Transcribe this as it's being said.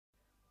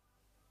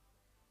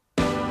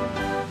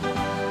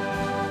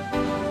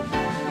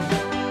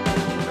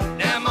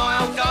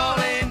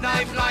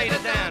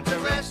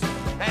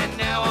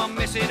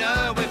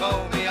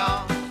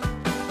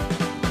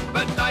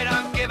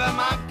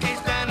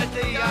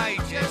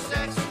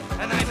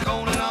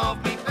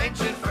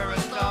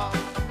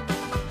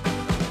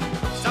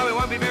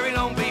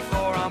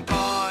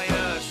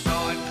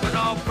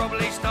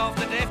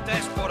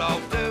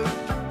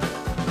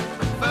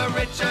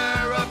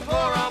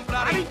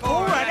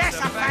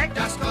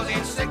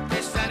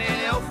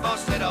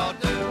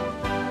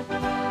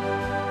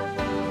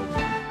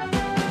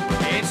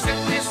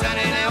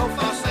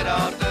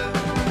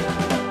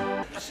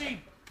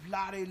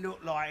bloody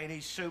look like in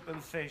his soup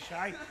and fish,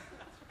 eh?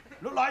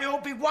 Look like you'll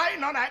be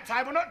waiting on that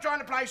table, not trying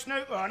to play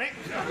snooker on it.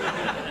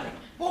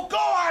 Well, go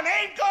on,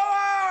 then, go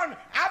on!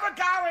 Have a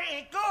go at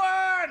it, go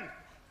on!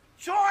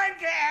 Try and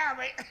get out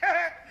of it.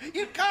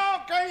 You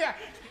can't, can you?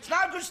 It's no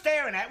good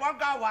staring at it, won't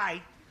go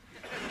away.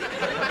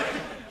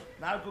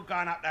 No good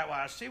going up that way.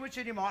 I see what's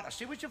in your mind, I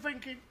see what you're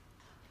thinking.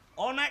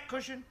 On that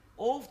cushion,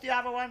 off the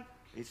other one.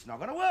 It's not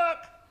going to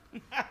work.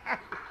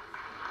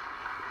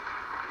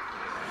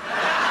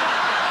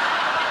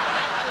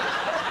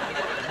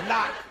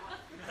 Luck.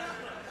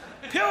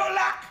 Pure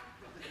luck.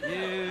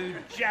 You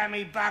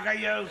jammy bugger,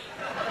 you.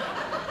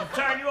 I'll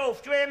turn you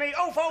off, do you hear me?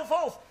 Off, off,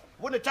 off.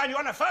 Wouldn't have turned you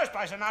on in the first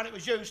place. I known it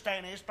was you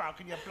staying here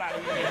smoking your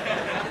bloody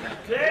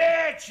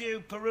Get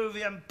you,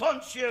 Peruvian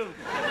punch, you.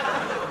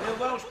 You're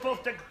well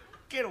supposed to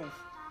get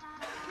off.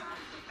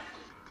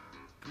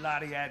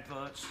 Bloody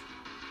adverts.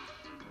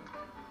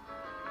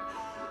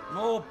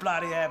 More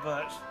bloody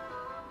adverts.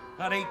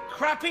 Bloody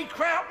crappy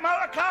kraut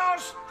motor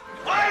cars.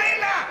 Heil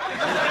Hitler!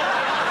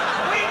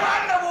 We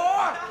won the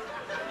war!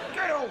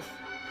 Get off.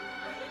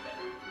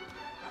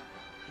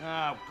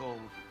 Oh, God.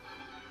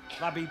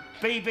 Bloody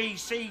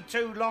BBC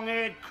Two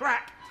long-haired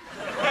crap.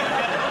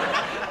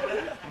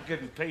 I'll give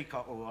him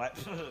Peacock all right.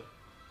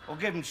 I'll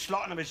give him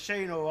Slot in the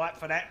Machine all right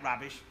for that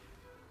rubbish.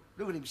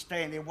 Look at him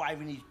standing there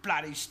waving his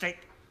bloody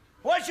stick.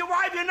 Why don't you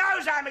wave your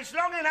nose at me? It's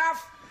long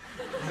enough.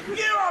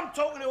 You I'm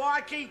talking to,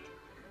 Ikey.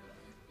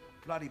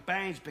 Bloody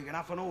band's big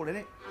enough and all,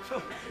 innit?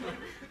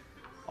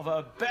 I've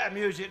heard better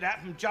music than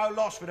that from Joe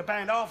Loss with a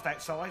band half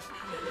that size.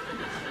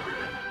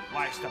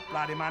 Waste of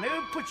bloody money.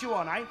 Who put you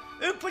on, eh?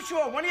 Who put you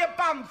on? One of your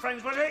bum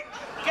friends, was it?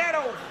 Get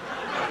off.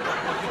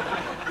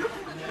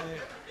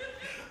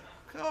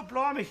 God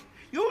blimey.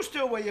 You're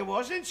still where you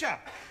was, ain't you?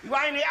 You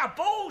ain't hit a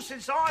ball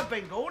since I've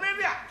been gone, have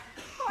you?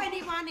 Got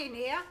anyone in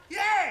here?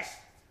 Yes.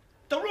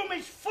 The room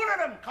is full of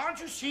them. Can't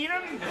you see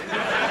them?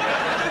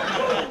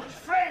 George,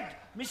 Fred,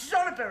 Mrs.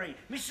 Oliberry,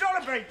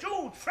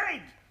 George,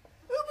 Fred.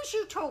 Who was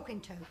you talking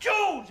to?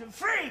 George and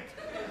Fred.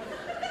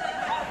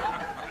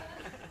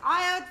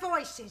 I heard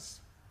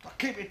voices. Well,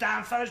 keep it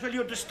down, fellas, will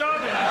you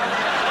disturbing her?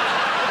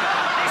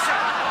 Listen,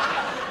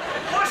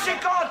 what's it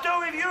got to do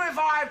with you if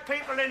I have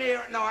people in here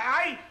at night,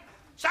 eh?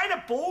 This ain't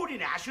a boarding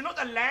house, you're not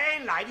the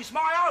landlady, it's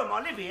my home,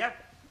 I live here.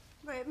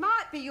 Well, it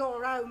might be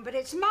your home, but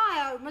it's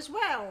my home as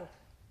well.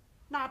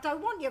 Now, I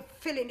don't want you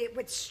filling it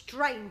with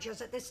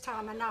strangers at this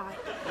time of night.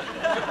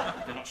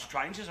 They're not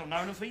strangers, I've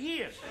known them for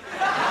years.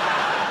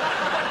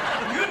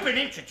 You've been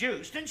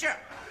introduced, didn't you?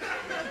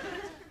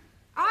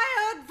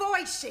 I heard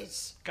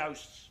voices.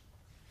 Ghosts.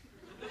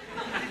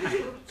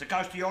 It's the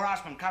ghost of your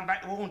husband come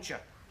back to haunt you.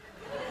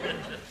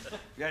 If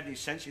you had any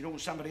sense, you'd haunt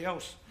somebody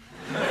else.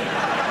 I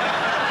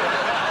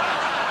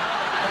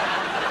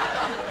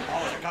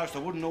was a ghost, I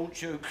wouldn't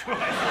haunt you.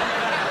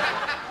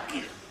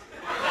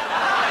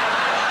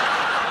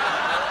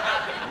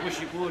 I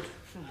wish it would.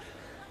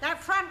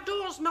 That front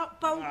door's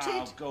not bolted.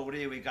 Oh, God,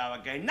 here we go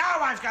again. No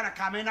one's going to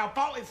come in. I'll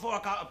bolt it before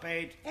I go to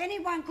bed.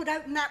 Anyone could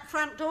open that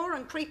front door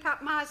and creep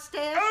up my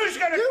stairs. Who's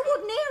going to... You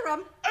wouldn't hear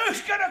them.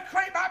 Who's going to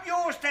creep up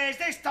your stairs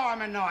this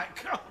time of night?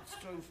 God's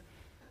truth.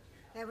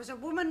 There was a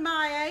woman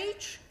my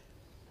age,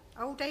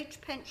 old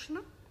age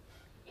pensioner,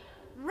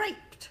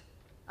 raped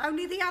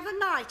only the other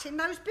night in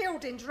those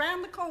buildings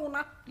round the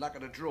corner. Luck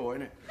of the draw,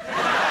 innit?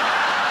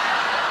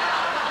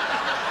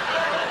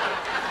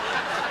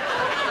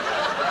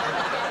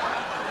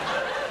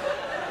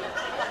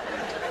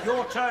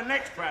 Your turn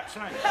next, perhaps,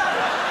 ain't it?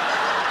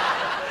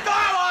 Go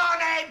on,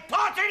 then!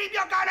 Pot it if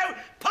you're going to!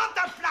 Pop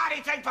the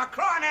bloody thing for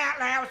crying out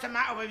loud! What's the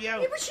matter with you?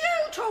 It was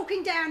you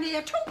talking down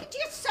here, talking to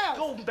yourself.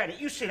 Gordon Bennett,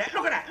 you see that?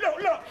 Look at that, look,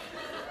 look!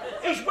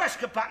 His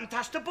waistcoat button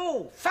touched the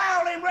ball.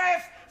 Foul him,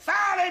 ref!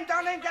 Foul him,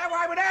 don't let him get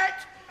away with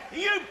that! Are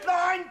you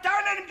blind?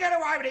 Don't let him get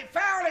away with it,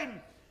 foul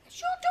him!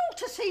 Has your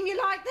daughter seen you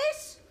like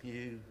this?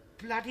 You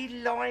bloody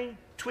lying,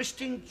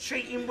 twisting,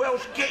 cheating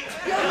Welsh git!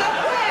 You're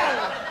not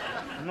well!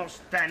 I'm not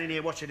standing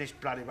here watching this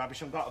bloody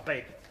rubbish. I've got to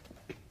bed.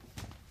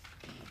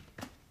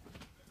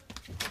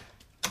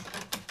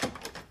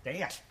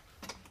 There.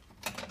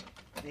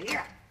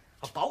 There.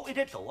 I bolted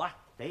the door.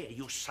 There,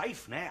 you're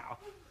safe now.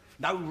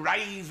 No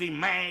raving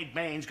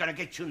madman's going to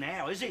get you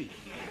now, is he?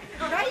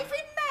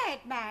 Raving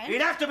madman?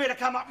 He'd have to be to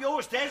come up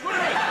your stairs,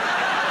 wouldn't he?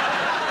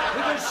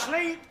 You can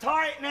sleep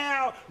tight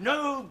now.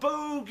 No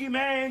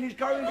boogeyman is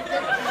going to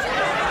get you.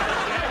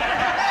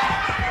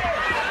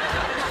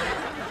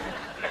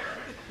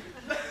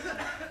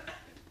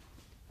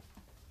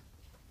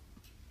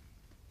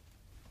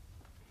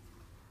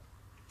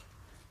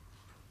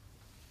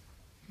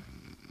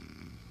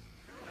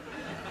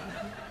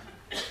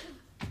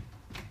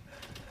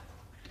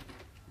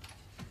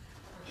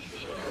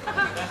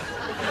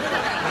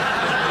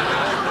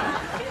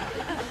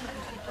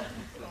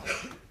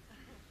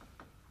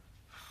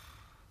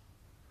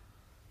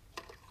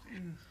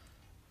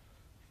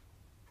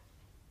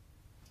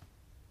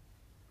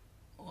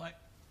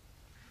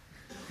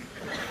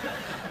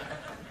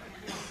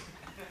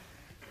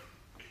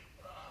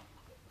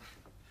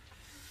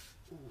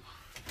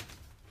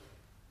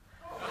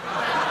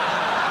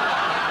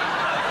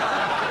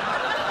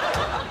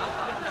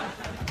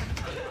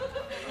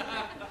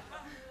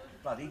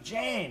 bloody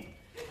jam.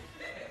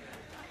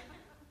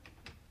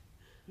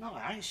 No,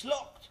 it ain't. It's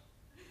locked.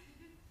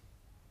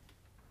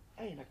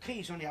 Hey, the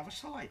key's on the other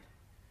side.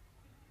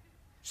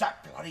 It's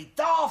that bloody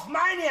daft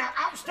maniac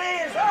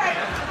upstairs, hey!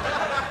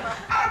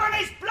 Open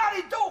this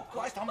bloody door!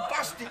 Christ, I'm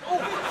busted. Oh.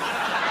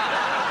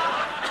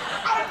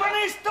 Open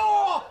this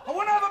door! I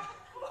want to have a...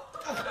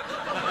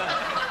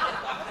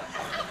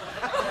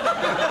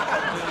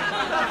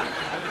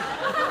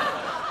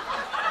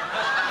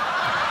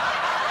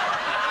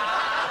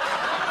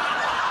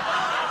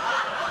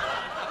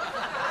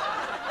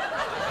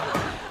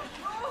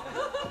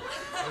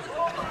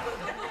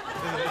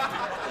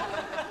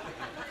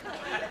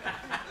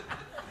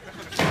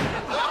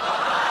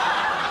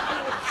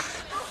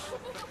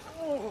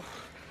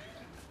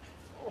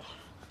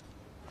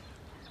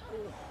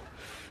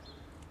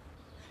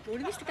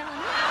 Morning, Mr.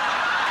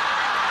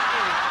 Garner.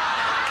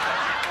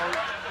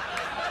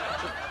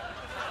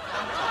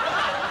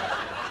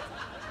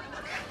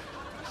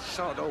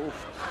 Sod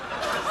off.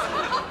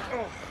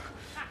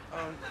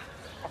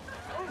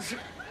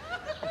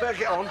 I better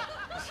get on.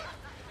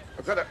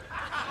 I've got a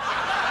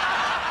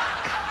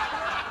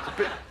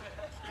bit...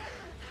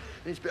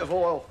 Needs a bit of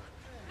oil.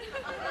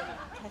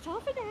 That's all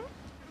for now.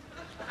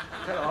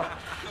 Can I?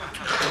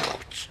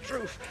 It's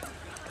true.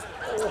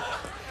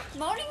 Oh.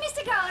 Morning,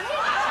 Mr. Garner.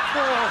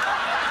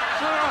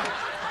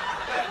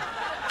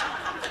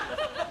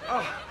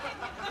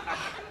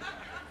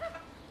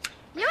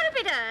 You're a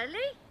bit early.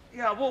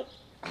 Yeah, well,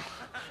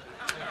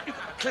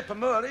 clip of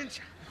Merlin's.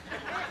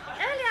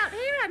 Early out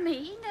here, I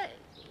mean.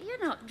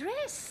 You're not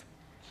dressed.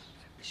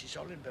 Mrs.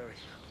 Ollenberry,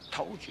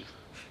 told you.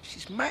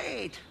 She's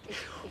mad. Is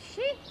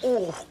she?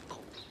 Oh, God.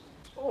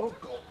 Oh,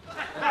 God.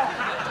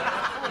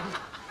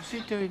 What's he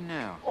doing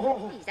now?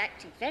 Oh, He's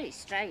acting very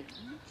strange.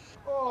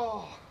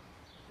 oh,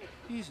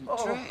 He isn't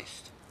Oh.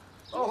 dressed.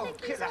 Do you oh, think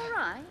kill he's her. all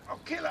right? I'll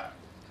kill her.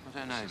 I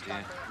don't know,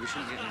 dear. We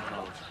shouldn't get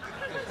involved.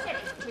 He said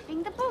he's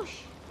clipping the bush.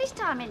 This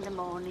time in the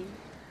morning.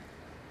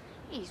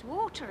 He's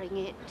watering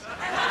it.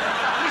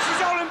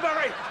 Mrs.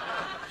 Ollenberry,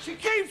 she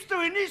keeps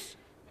doing this.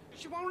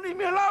 She won't leave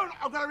me alone.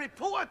 I'm going to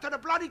report her to the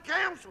bloody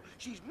council.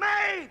 She's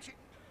mad.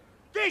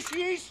 There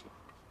she is.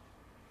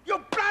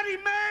 You're bloody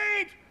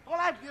mad. I'll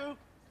have you.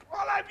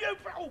 I'll have you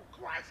for... Oh,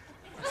 Christ.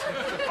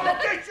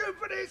 I'll get you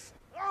for this.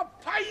 I'll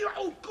pay you.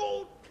 Oh,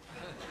 God.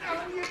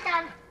 How you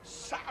done?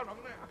 Sat on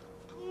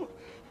there.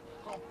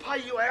 I'll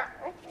pay you out.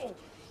 Oh,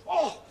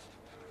 oh.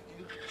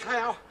 You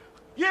cow.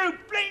 You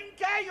blinking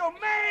cow. You're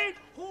mad.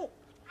 Oh,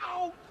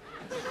 oh.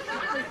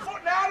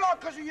 Foot now, like,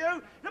 because of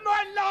you. Never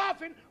mind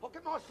laughing. I'll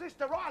get my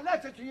sister write a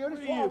letter to you.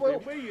 That's what I will.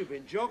 Where you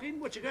been jogging?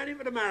 What, you going in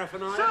for the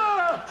marathon, are you?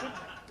 Sir!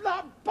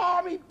 That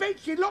barmy bitch,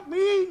 she locked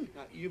me in.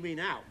 You mean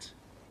out?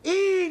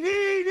 In.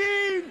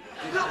 She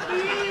locked me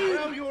in.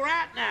 Well, you're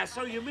out now,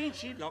 so you mean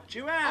she locked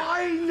you out?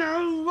 I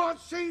know what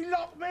she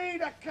locked me,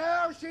 the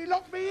cow. She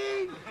locked me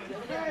in.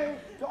 Yeah,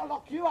 I'll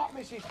lock you up,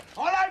 missus.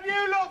 I'll have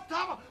you locked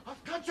up. I'll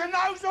cut your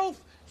nose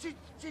off.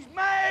 She's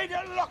made.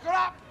 I'll lock her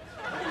up.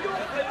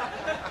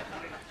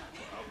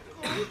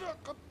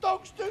 Oh,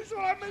 dogs do so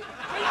I mean.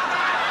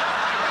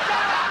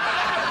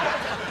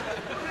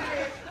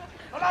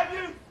 I'll have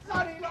you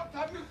bloody locked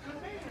up. You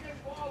comedian.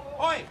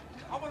 Oi,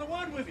 I want a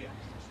word with you.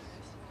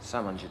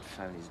 Someone should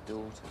phone his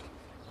daughter.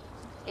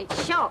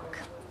 It's shock.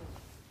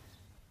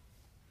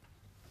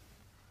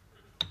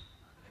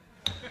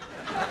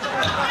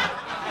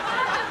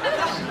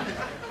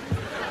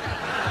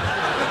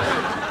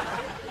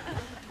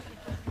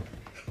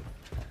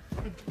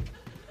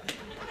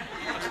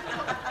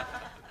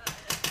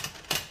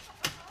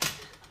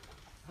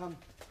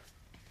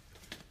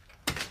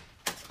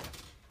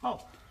 Oh,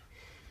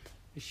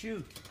 it's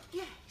you.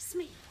 Yeah, it's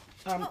me.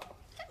 Well,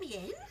 let me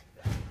in.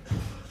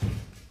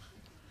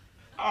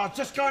 I've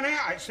just gone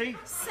out, actually.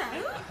 So?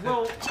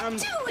 Well, What are you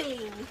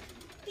doing?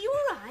 Are you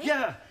all right?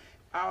 Yeah.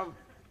 I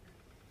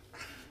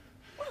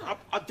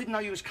didn't know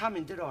you was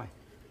coming, did I?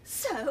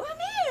 So, I'm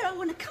here. I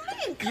want to come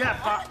in. Come Yeah,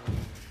 on.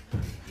 but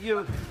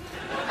you...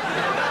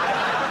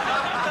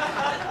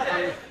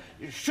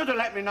 you should have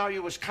let me know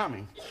you was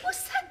coming.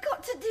 What's that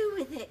got to do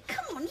with it?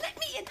 Come on, let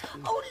me in.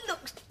 Oh,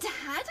 look, Dad,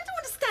 I don't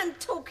want to stand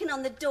talking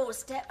on the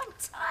doorstep. I'm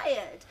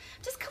tired.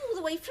 Just come all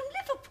the way from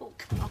Liverpool.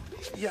 Come on.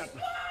 Yeah. What's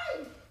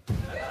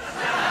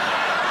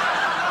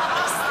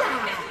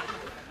that?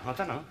 I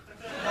don't know.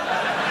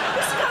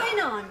 What's going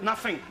on?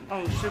 Nothing.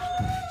 Oh,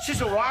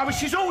 she's all right. I mean,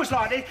 she's always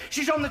like this.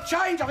 She's on the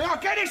change. I mean, I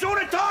get this all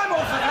the time off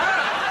of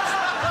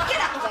her.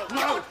 Get out of the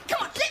way. No.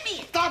 Come on, let me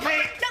in. Stop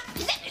it. Look,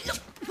 let me, look.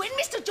 When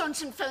Mr.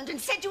 Johnson phoned and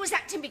said you was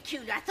acting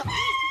peculiar, I thought...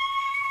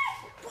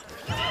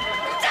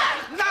 Dad!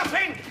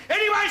 Nothing.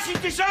 Anyway, she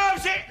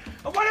deserves it.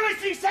 And whatever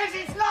she says,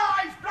 it's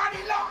lies.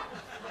 Bloody lies.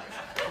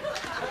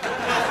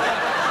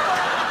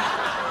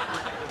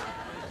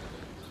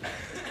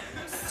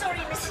 Sorry,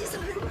 Mrs.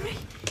 Ollenberry.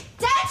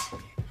 Dad!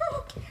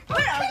 Oh,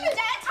 where are you,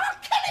 Dad? Oh,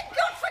 kill him,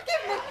 God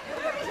forgive me.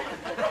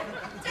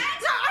 Dad!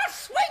 No, I'll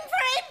swing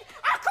for him.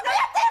 I could be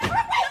up there for a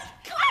week.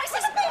 Come on,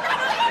 Mrs. Smith,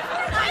 I'm here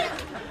for a week.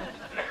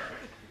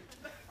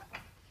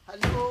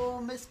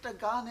 Hello, Mr.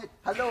 Garnett.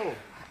 Hello.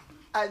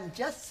 I'm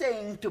just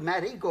saying to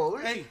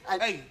Marigold... Hey,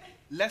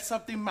 let's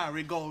have the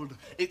Marigold.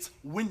 It's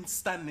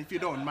Winston, if you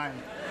don't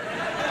mind.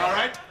 All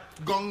right?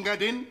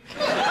 Gongadin.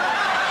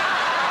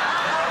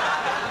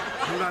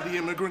 Bloody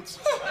immigrants.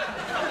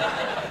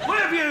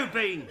 Where have you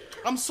been?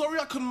 I'm sorry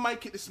I couldn't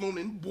make it this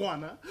morning,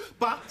 Buana,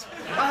 but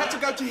I had to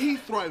go to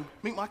Heathrow,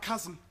 meet my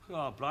cousin.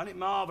 Oh, bloody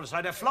marvellous.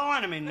 They're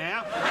flying them in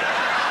now.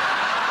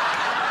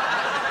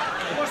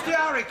 What's the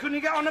hurry? Couldn't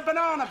you get on the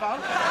banana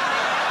boat?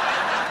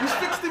 He's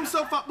fixed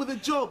himself up with a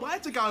job. I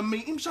had to go and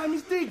meet him, show him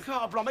his dig.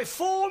 God, blimey,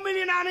 4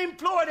 million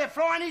unemployed. They're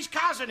flying his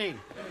cousin in.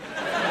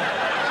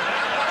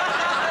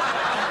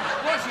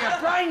 What's he, a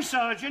brain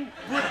surgeon?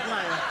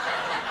 Bricklayer.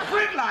 A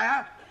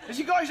bricklayer? Has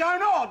he got his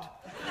own odd?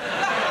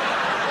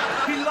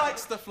 He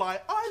likes to fly.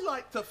 I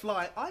like to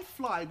fly. I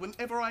fly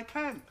whenever I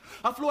can.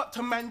 I flew up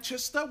to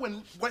Manchester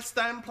when West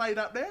Ham played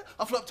up there.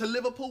 I flew up to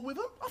Liverpool with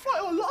them. I fly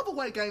to a lot of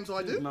away games,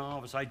 I do.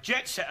 Marvellous.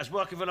 Jet setters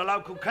working for the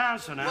local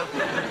council now.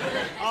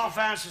 Half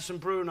ounce of St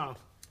Bruno.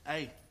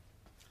 Hey,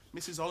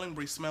 Mrs.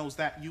 Ollenbury smells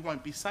that. You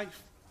won't be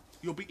safe.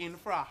 You'll be in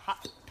for a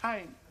hot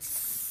time.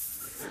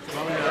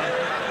 Oh,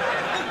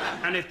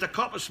 yeah. And if the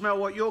coppers smell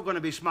what you're going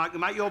to be smoking,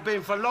 mate, you'll be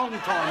in for a long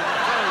time,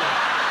 I'll tell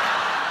you.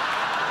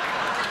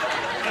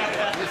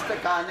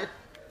 Mr. Garnett,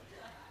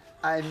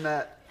 I'm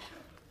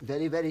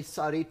very, very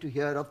sorry to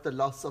hear of the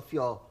loss of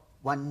your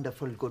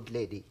wonderful good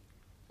lady.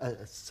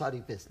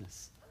 Sorry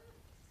business.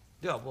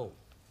 Yeah, well,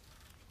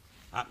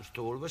 happens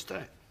to all of us,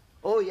 don't it?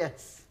 Oh,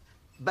 yes.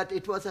 But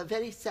it was a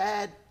very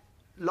sad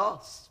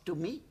loss to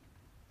me.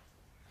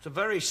 It's a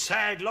very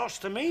sad loss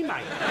to me,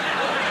 mate.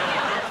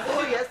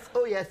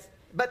 Oh, yes.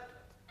 But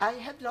I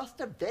have lost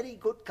a very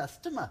good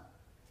customer.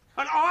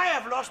 And I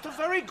have lost a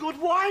very good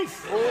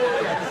wife.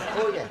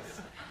 Oh,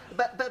 yes.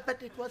 But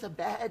it was a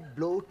bad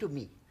blow to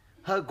me.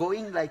 Her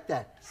going like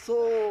that,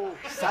 so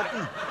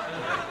sudden.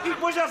 It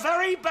was a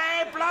very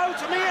bad blow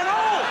to me and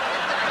all.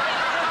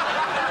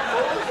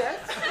 Oh,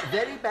 yes,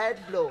 very bad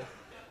blow.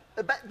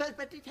 But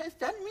it has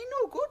done me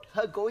no good,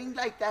 her going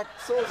like that,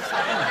 so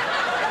sudden.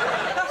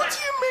 What do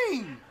you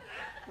mean?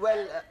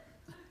 Well,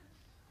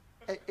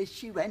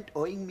 she went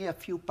owing me a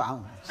few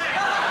pounds.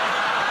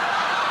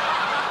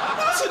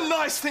 That's a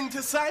nice thing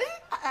to say.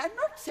 I'm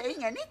not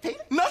saying anything.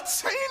 Not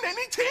saying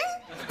anything?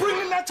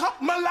 Bringing that up,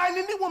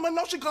 maligning the woman,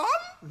 now she gone?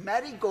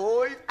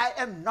 Marigold, I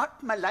am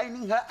not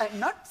maligning her. I'm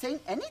not saying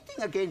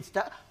anything against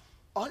her.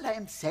 All I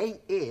am saying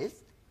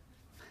is,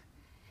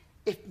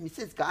 if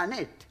Mrs.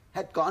 Garnett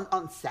had gone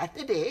on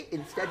Saturday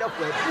instead of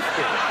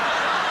Wednesday,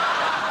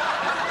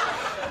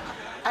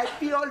 I'd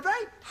be all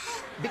right.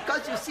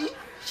 Because, you see,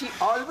 she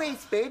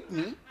always paid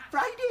me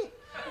Friday.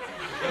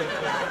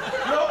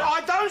 Look,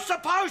 I don't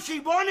suppose she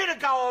wanted to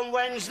go on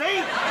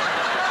Wednesday.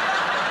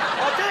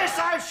 I dare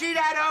say if she'd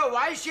had her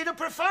way, she'd have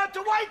preferred to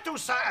wait till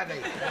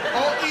Saturday.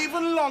 Or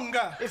even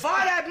longer. If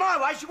I'd had my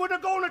way, she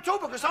wouldn't have gone at all,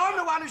 because I'm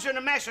the one who's in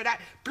a mess with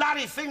that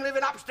bloody thing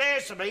living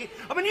upstairs to me.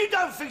 I mean, you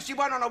don't think she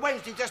went on a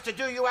Wednesday just to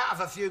do you out of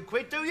a few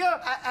quid, do you?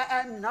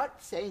 I'm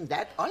not saying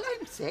that. All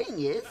I'm saying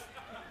is,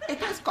 it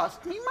has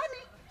cost me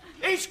money.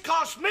 It's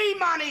cost me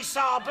money,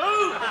 Sabu.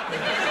 It's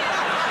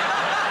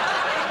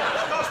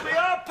cost me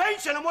her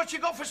pension and what she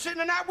got for sitting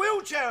in that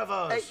wheelchair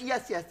of hers.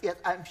 Yes,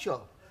 I'm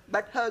sure.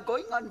 But her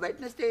going on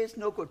Wednesday is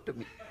no good to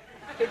me.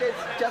 It is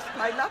just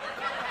my luck.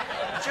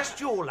 Just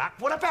your luck?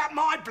 What about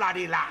my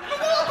bloody luck? What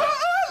about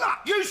her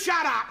luck? You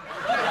shut up!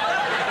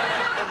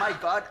 Oh, my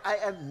God, I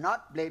am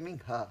not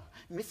blaming her.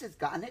 Mrs.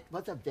 Garnett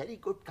was a very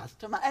good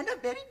customer and a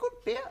very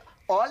good payer.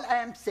 All I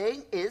am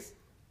saying is,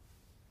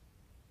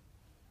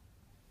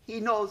 he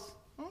knows.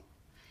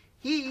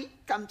 He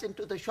comes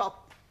into the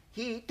shop.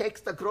 He takes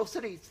the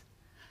groceries.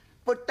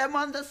 Put them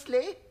on the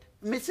slate.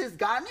 Mrs.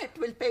 Garnett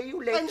will pay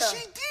you later. And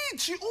she did.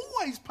 She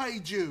always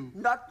paid you.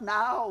 Not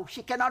now.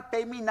 She cannot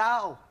pay me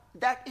now.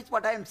 That is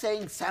what I am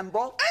saying,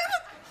 Sambo.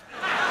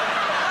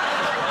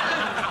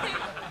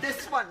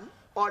 This one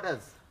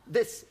orders.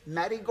 This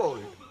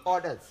Marigold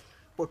orders.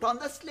 Put on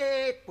the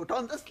slate, put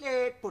on the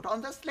slate, put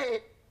on the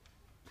slate.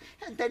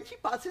 And then she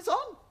passes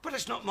on. But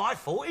it's not my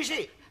fault, is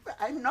it?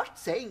 I'm not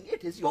saying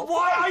it is your But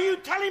why fault. are you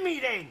telling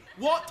me then?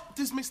 What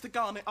does Mr.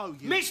 Garnett owe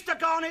you? Mr.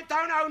 Garnett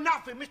don't owe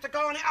nothing. Mr.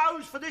 Garnett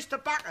owes for this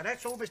tobacco.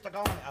 That's all Mr.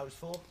 Garnett owes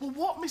for. Well,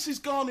 what Mrs.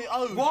 Garnett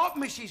owed? What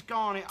Mrs.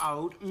 Garnett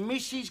owed,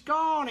 Mrs.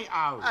 Garnett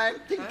owed. I'm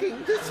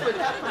thinking this will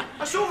happen.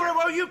 That's all very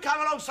well you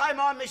come along saying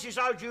my missus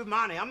owed you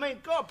money. I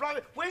mean, God,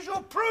 bloody, where's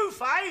your proof,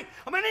 eh? I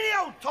mean, any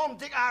old Tom,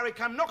 Dick, Harry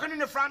come knocking in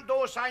the front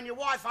door saying your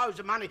wife owes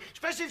the money,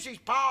 especially if she's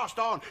passed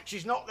on,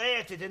 she's not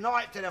there to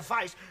deny it to the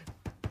face.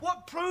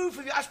 What proof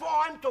have you? That's what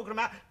I'm talking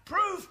about.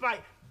 Proof,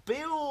 mate.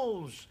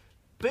 Bills.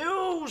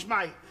 Bills,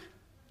 mate.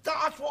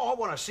 That's what I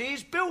want to see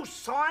is bills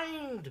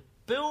signed.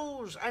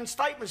 Bills and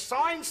statements.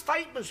 Signed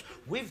statements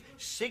with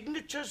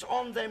signatures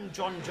on them,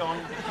 John.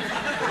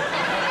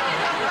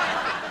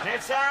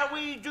 That's how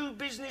we do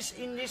business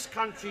in this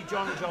country,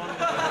 John.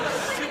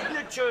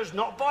 Signatures,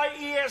 not by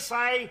ESA.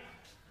 I'm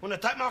going to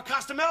take my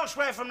custom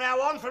elsewhere from now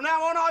on. From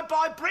now on, I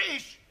buy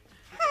British.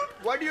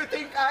 What do you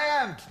think I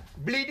am?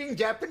 Bleeding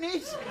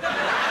Japanese?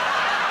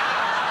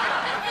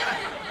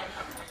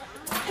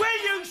 Will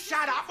you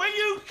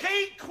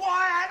Keep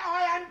quiet.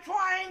 I am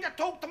trying to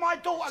talk to my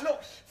daughter.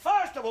 Look,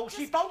 first of all,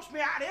 she bolts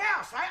me out of the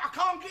house, right? I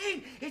can't get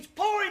in. It's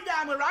pouring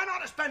down with rain. I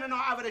have to spend the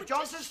night over the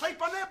Johnsons,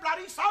 sleep on their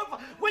bloody sofa.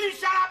 Will you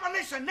shut up and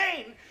listen?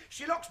 Then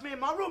she locks me in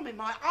my room, in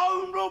my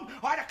own room.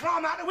 I had to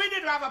climb out the window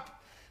to have a...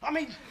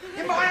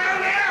 in my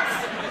own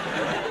house.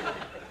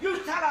 You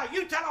tell her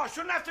I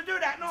shouldn't have to do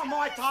that, not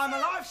my time of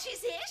life.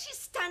 She's here, she's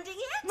standing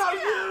here. No,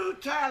 you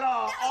tell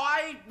her.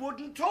 I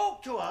wouldn't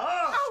talk to her.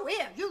 Oh,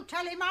 here, you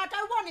tell him I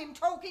don't want him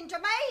talking to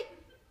me.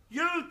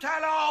 You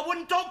tell her I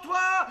wouldn't talk to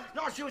her.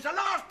 No, she was the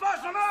last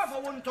person on earth I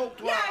wouldn't talk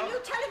to her. Yeah, you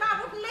tell him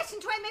I wouldn't listen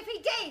to him if he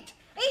did.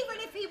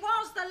 Even if he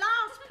was the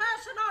last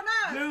person on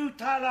earth. You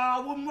tell her I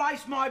wouldn't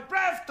waste my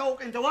breath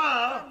talking to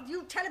her.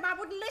 You tell him I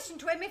wouldn't listen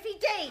to him if he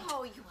did.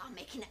 Oh, you are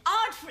making it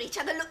hard for each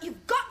other. Look,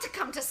 you've got to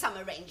come to some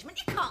arrangement.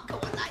 You can't go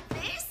on like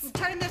this. You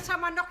tell him there's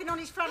someone knocking on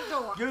his front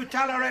door. You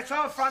tell her it's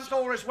her front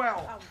door as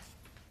well.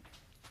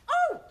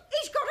 Oh,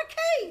 he's got a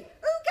key.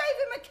 Who gave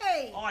him a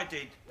key? I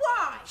did.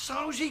 Why?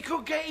 So's he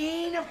could get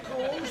in, of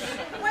course.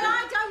 Well,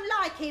 I don't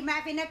like him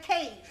having a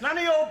key. None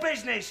of your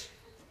business.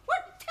 Well,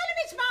 tell him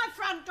it's my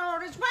front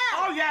door as well.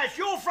 Oh, yeah, it's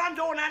your front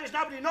door now. There's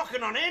nobody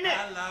knocking on it, isn't it?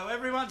 Hello,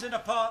 everyone's in a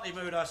party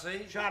mood, I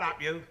see. Shut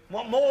up, you.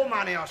 Want more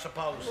money, I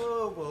suppose.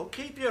 Oh, well,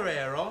 keep your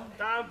hair on.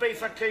 Don't be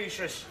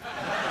facetious.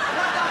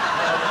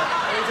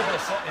 There's a bit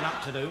of settling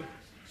up to do.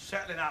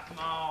 Settling up,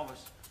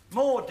 marvellous.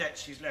 More debt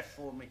she's left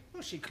for me.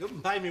 Well, she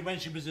couldn't pay me when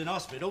she was in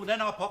hospital.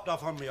 Then I popped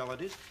off on my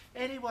holidays.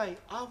 Anyway,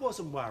 I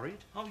wasn't worried.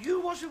 Oh,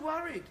 you wasn't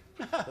worried?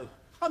 No,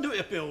 I knew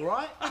it'd be all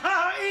right.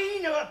 He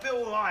knew it'd be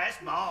all right.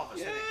 That's marvellous,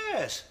 isn't it?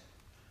 Yes.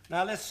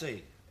 Now, let's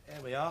see.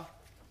 There we are.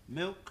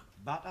 Milk,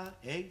 butter,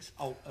 eggs.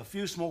 Oh, a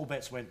few small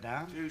bets went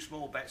down. 2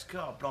 small bets.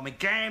 God, blimey,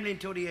 gambling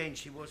till the end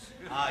she was.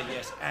 Ah,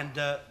 yes. And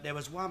there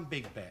was one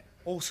big bet.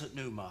 Also at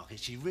Newmarket.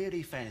 She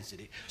really fancied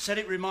it. Said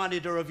it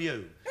reminded her of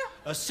you.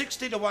 A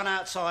 60-to-1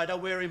 outsider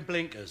wearing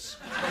blinkers.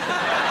 She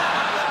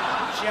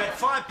had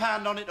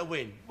 £5 on it to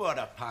win. What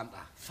a punter.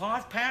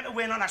 £5 to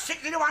win on a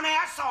 60-to-1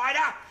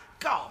 outsider?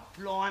 God,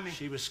 blimey.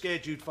 She was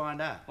scared you'd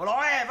find out. Well,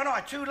 I haven't I?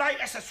 Too late,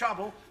 that's the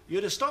trouble.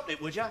 You'd have stopped it,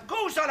 would you? Of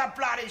course I'd have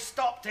bloody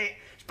stopped it.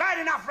 It's bad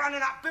enough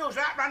running up bills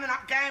without running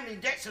up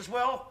gambling debts as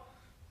well.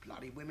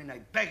 Bloody women,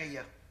 they beggar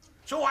you.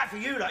 It's all right for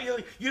you, like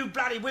you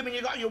bloody women,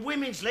 you got your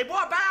women's lib.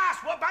 What about us?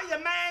 What about your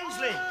man's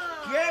lib?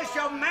 Yes,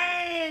 your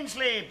man's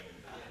lib.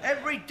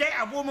 Every debt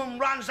a woman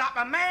runs up,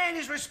 a man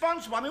is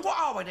responsible. I mean, what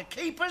are we, the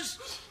keepers?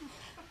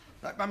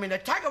 Like, I mean, they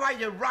take away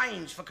the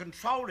reins for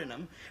controlling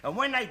them, and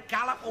when they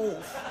gallop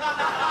off,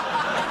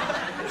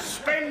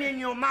 spending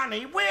your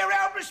money, we're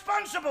held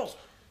responsible.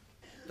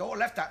 Daughter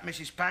left that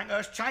Mrs.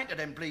 Pankhurst chained to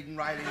them bleeding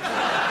railings.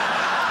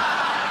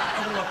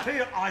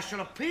 I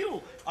shall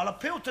appeal. I'll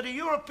appeal to the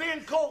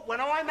European Court.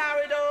 When I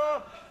married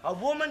her, a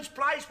woman's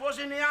place was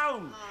in the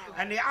home.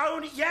 And the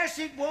only... Yes,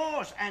 it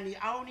was. And the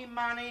only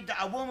money that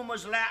a woman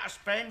was allowed to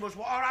spend was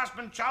what her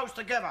husband chose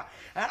to give her.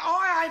 And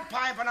I ain't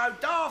paying for no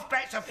daft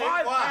bets of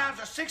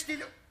 £5 or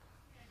 60...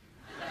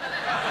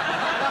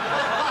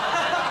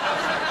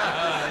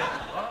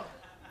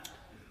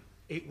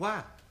 It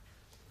won.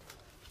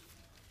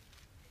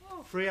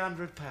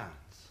 £300.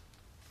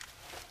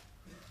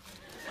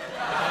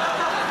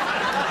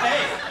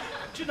 Hey,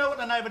 do you know what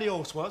the name of the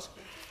horse was?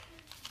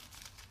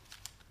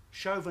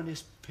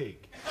 Chauvinist Pig.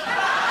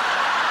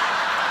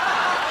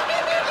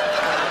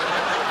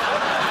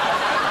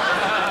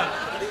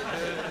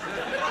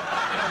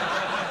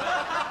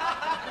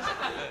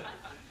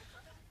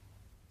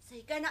 So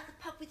you're going up the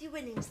pub with your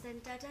winnings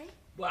then, Daddy?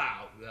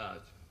 Well,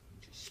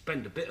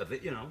 spend a bit of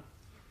it, you know.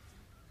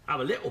 Have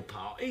a little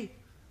party.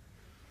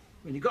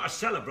 I mean, you've got to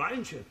celebrate,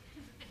 ain't you?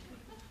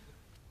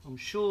 I'm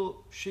sure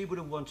she would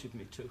have wanted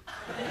me to.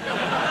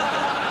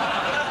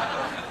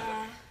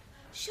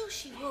 Sure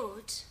she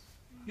would.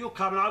 You're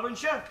coming over,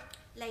 aren't you?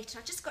 Later,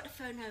 I just got to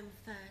phone home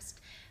first.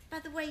 By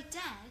the way,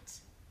 Dad...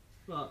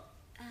 What?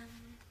 I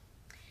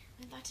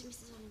invited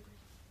Mrs. Ollingbury.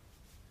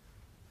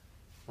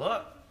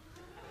 What?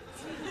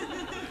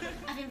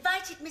 I've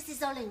invited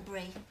Mrs.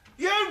 Ollingbury.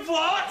 You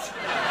what?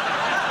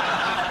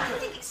 I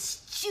think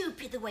it's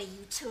stupid the way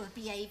you two are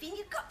behaving.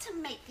 You've got to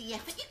make the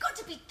effort. You've got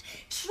to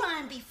try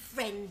and be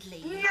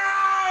friendly.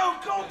 No!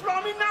 God,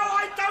 blimey, no,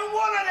 I don't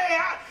want her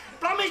there.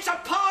 Blimey, it's a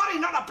party,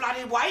 not a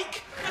bloody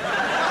wake.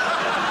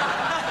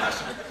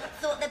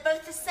 Thought they're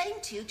both the same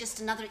to you, just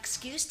another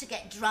excuse to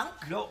get drunk.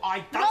 No, I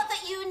don't... Not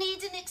that you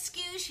need an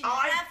excuse, you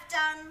have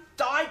done.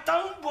 I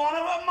don't want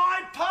her at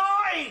my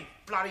party.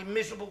 Bloody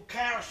miserable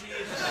cow she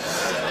is.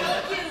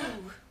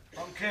 You. I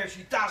don't care if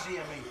she does hear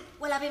me.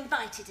 Well, I've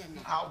invited her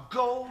now. Oh,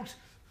 gold.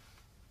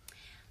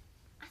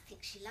 I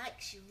think she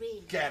likes you,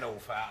 really. Get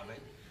off out of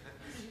it.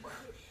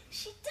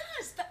 She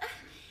does, but,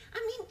 I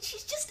mean,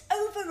 she's just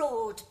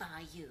overawed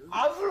by you.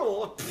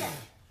 Overawed? Yeah.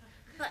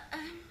 But,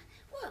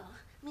 well,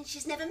 I mean,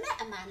 she's never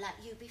met a man like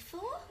you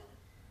before.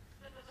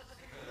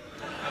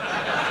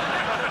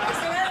 Because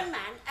her own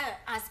man, her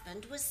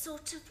husband, was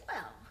sort of,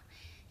 well,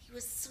 he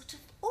was sort of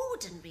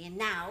ordinary, and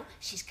now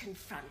she's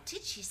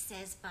confronted, she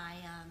says, by,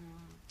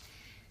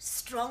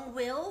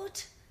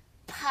 strong-willed,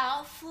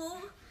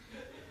 powerful,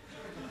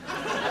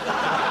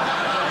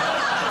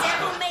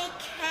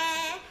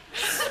 Devil-may-care,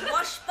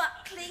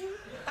 swashbuckling.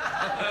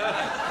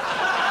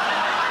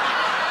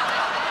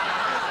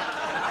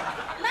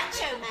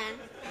 Macho Man.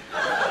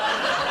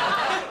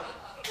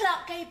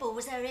 Clark Gable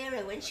was her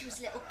hero when she was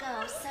a little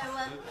girl, so,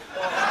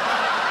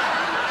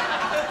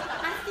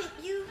 I think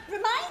you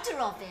remind her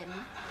of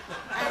him.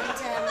 And,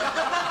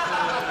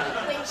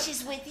 when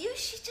she's with you,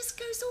 she just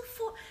goes all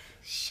for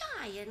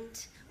shy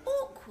and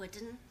awkward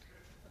and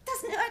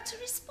doesn't know how to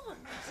respond.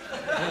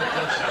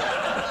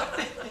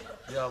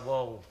 Yeah,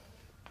 well...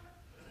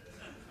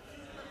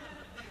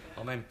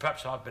 I mean,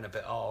 perhaps I've been a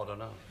bit hard, I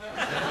know.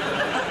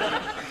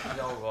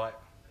 You're all right.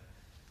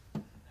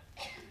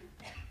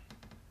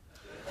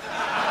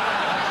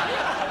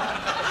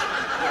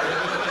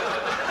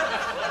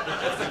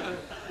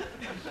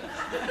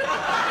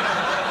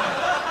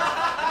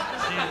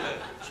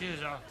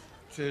 Cheers, Al.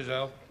 Cheers,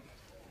 Al.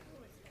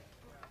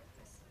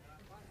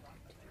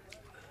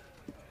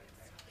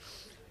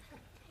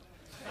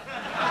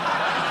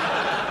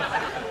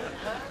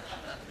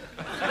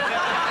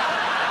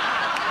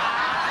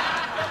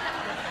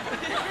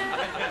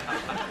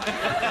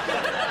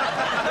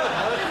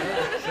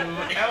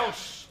 Who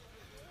else?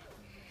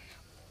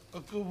 A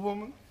good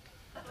woman?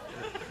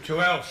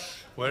 To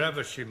else,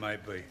 wherever she may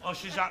be. Oh,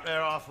 she's up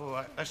there half all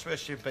right. That's where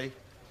she'll be.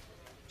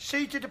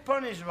 Seated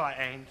upon his right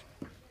hand,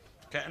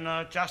 getting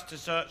her just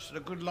desserts to the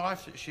good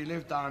life that she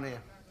lived down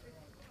here.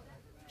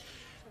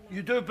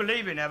 You do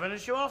believe in heaven,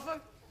 as you offer?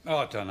 Oh,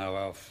 I don't know,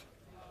 Alf.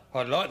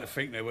 I'd like to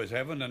think there was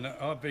heaven and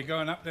that I'd be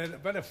going up there to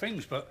better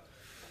things, but,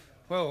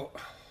 well,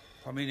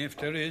 I mean, if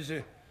there is,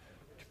 it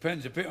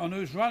depends a bit on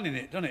who's running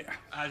it, doesn't it?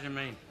 How do you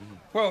mean?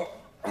 Well,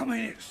 I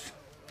mean, it's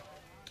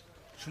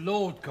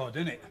Lord God,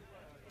 isn't it?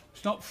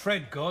 It's not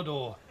Fred God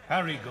or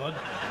Harry God.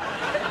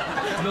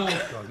 It's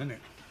Lord God, isn't it?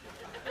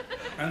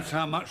 And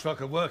so much like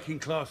a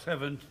working-class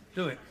heaven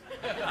do it.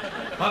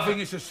 I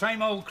think it's the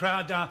same old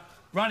crowd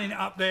running it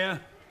up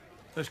there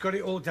that's got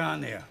it all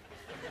down there.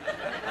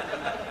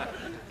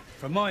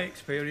 From my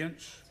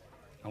experience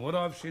and what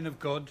I've seen of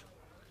God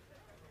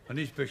and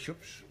his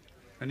bishops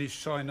and his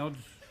synods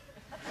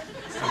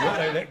and what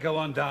they let go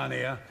on down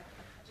here,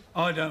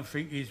 I don't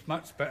think he's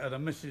much better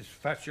than Mrs.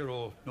 Thatcher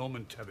or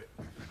Norman Tebbit.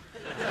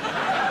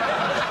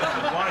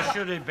 Why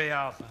should he be,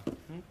 Arthur?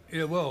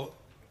 Yeah, well,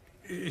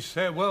 it's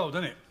their world,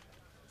 isn't it?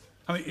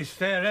 I mean, it's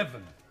their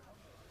heaven.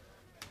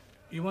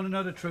 You want to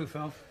know the truth,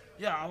 Alf?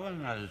 Yeah, I want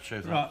to know the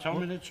truth. Right, Tell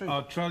me the truth.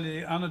 I'll tell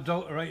you the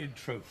unadulterated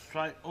truth.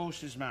 Straight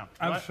horse's mouth.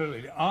 Right?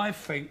 Absolutely. I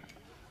think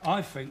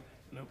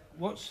that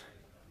what's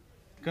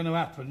going to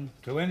happen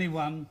to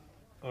anyone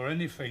or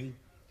anything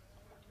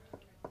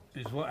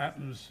is what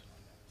happens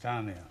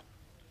down here.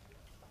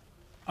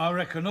 I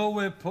reckon all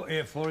we're put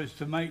here for is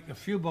to make a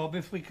few bob,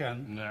 if we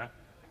can, Yeah.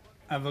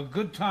 have a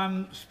good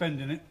time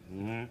spending it,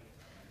 and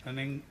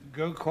then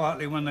go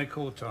quietly when they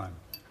call time.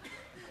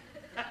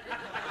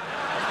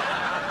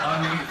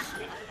 I mean,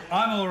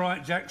 I'm all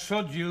right, Jack.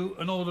 Sod you,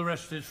 and all the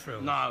rest is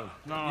through. No,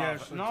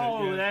 Yes, Arthur. I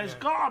No, did, yeah, there's yeah.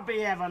 got to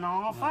be heaven,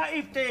 Arthur. No.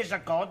 If there's a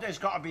God, there's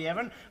got to be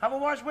heaven.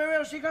 Otherwise, where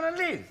else are you going to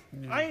live?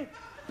 Eh?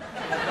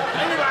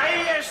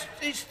 Anyway,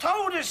 he's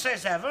told us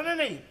there's heaven,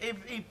 isn't he?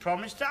 He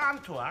promised it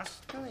unto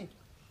us, didn't he?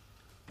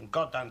 And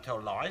God don't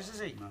tell lies, is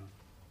he? No.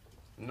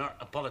 Not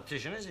a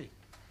politician, is he?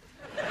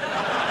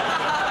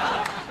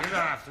 You don't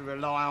have to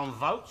rely on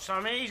votes.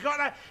 I mean, he's got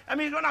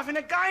nothing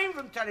to gain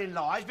from telling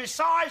lies.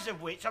 Besides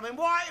of which, I mean,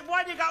 why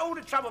do you go all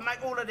the trouble to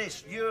make all of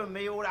this? You and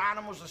me, all the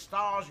animals, the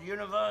stars, the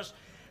universe,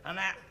 and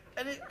that.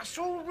 And it's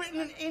all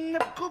written in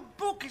the good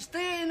book. It's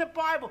there in the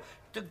Bible.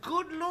 The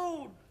good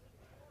Lord,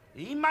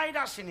 he made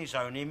us in his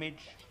own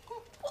image.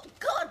 What,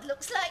 God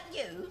looks like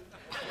you?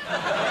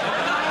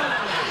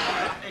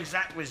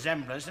 Exact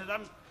resemblance.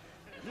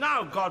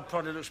 No, God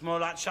probably looks more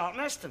like Charlton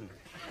Heston.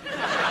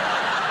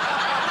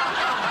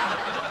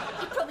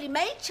 He probably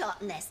made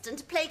Charlton Heston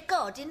to play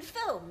God in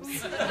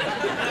films.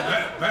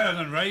 Better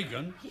than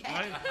Reagan.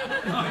 Yeah.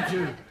 Mind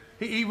you,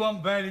 he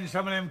wasn't bad in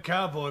some of them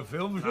cowboy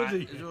films, was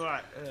he? He's all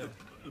right.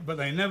 But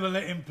they never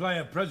let him play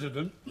a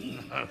president. They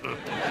didn't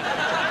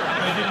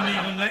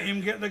even let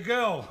him get the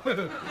girl.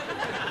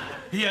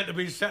 He had to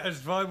be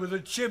satisfied with a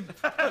chimp.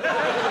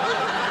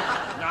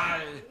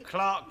 No,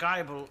 Clark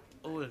Gable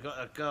always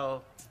got a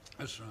girl.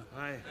 That's right.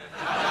 Hey.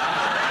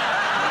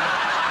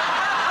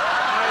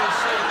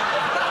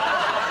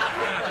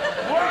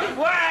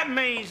 What that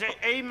means that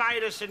he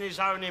made us in his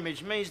own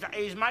image means that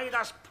he's made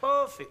us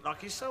perfect like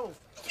himself.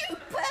 You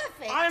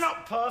perfect. I'm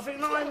not perfect,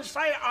 and I even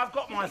say it. I've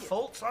got my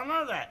faults, I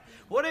know that.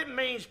 What it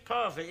means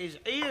perfect is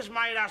he has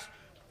made us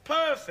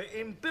perfect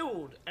in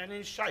build and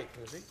in shape,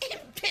 has he? In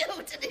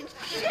build and in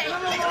shape.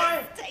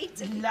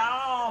 Look,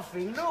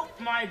 laughing. Look,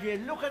 my dear,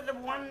 look at the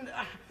one...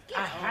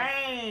 A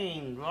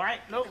hand,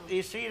 right? Look,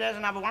 you see, there's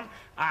another one.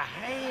 A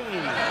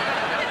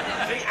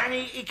hand. See, and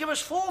he gave us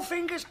 4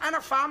 fingers and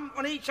a thumb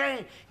on each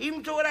hand.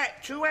 Even do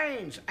that, 2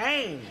 hands.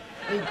 Hand.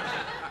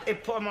 He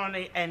put them on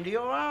the end of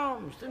your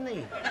arms, didn't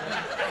he?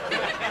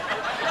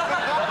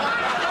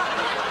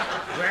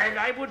 Where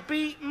they would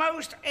be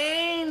most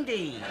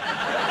handy.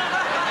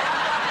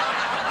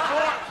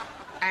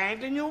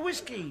 handling your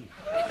whiskey,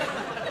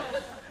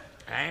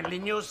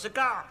 handling your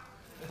cigar,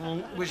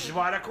 which is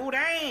why they're called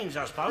hands,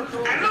 I suppose.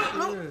 And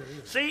look,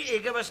 see, he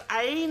gave us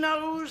a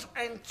nose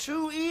and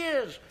 2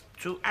 ears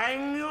to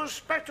hang your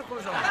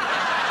spectacles on.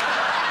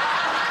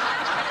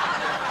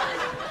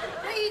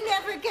 He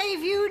never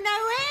gave you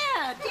no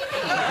hair, did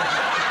he?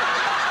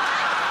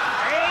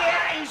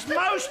 Hair is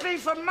mostly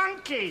for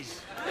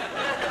monkeys.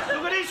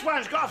 Look at this one,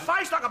 he's got a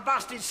face like a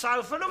busted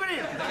sofa, look at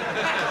him.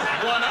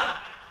 Warner,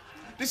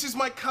 this is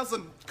my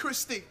cousin,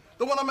 Christy,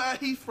 the one I met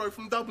at Heathrow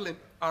from Dublin.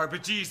 Oh,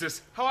 but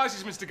Jesus, how is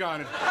this, Mr.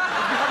 Garnett?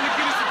 Have you having a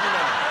Guinness with me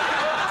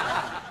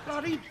now?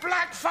 Bloody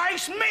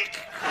black-faced Mick.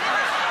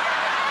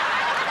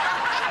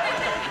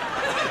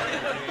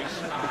 His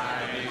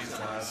eyes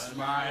are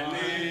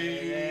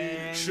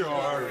smiling,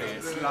 sure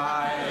it's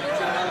like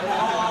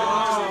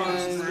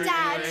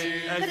Dad,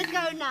 gotta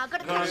go now.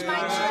 Gotta catch my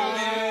train.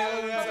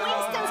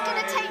 Winston's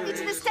gonna take me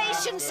to the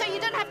station, so you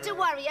don't have to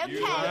worry,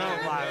 okay?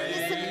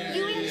 Listen,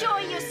 you enjoy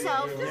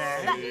yourself.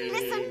 But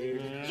listen,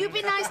 you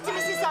be nice to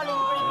Mrs.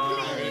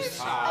 Ollingbury,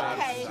 please.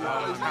 Okay.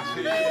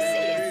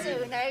 See you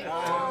soon, eh?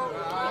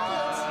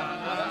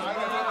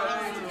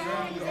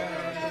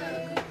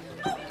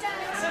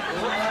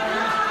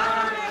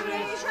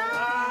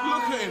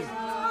 Look at him.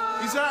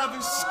 He's out of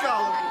his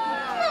skull.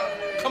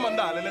 Come on,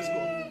 darling, let's go.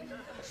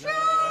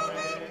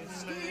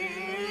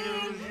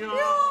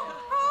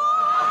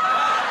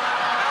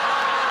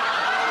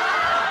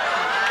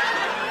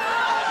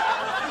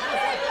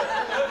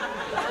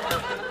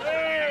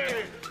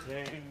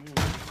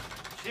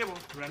 She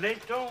won't run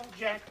it, don't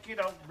jacket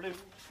of blue.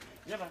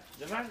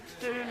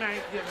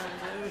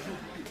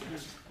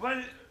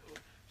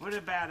 What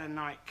about a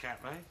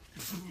nightcap, eh?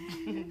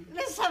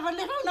 Let's have a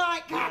little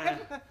nightcap.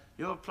 Yeah.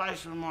 Your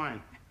place or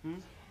mine? Hmm?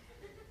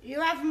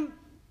 You haven't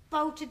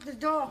bolted the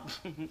door.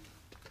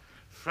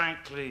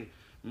 Frankly,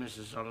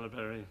 Mrs.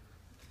 Oliver,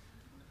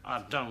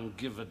 I don't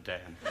give a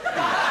damn.